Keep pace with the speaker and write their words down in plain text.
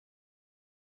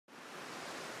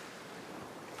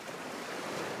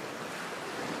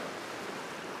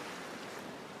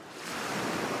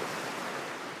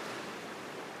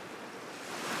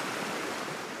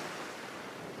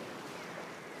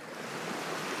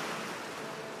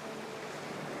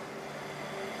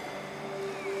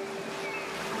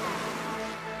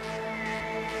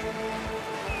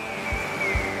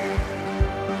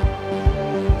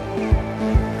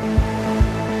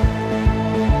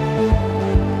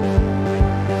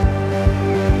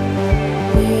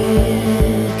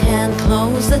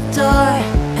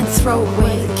throw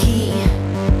away the key.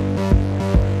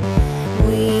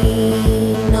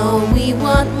 We know we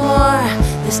want more,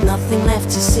 there's nothing left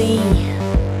to see.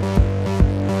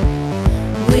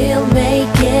 We'll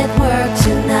make it work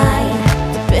tonight,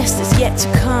 the best is yet to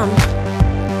come.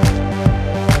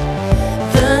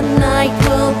 The night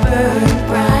will burn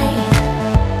bright,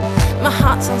 my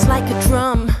heart sounds like a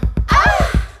drum.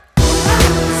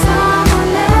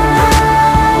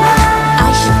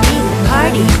 I shall be the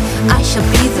party, I shall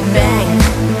be the bang.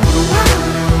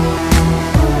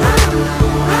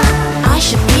 I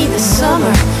shall be the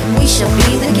summer, we shall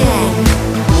be the gang.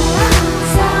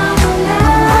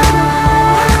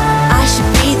 I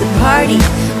shall be the party,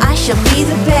 I shall be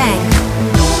the bang.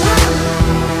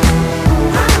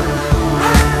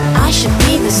 I shall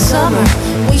be the summer,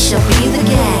 we shall be the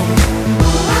gang.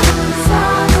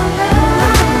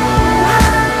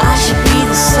 I shall be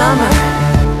the summer,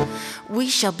 we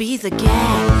shall be the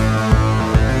gang.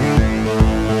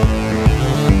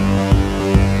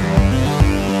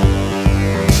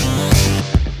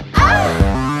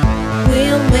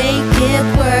 We'll make it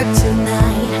work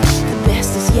tonight, the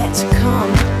best is yet to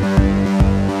come.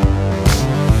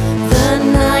 The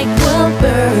night will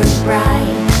burn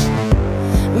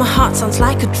bright, my heart sounds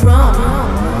like a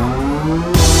drum.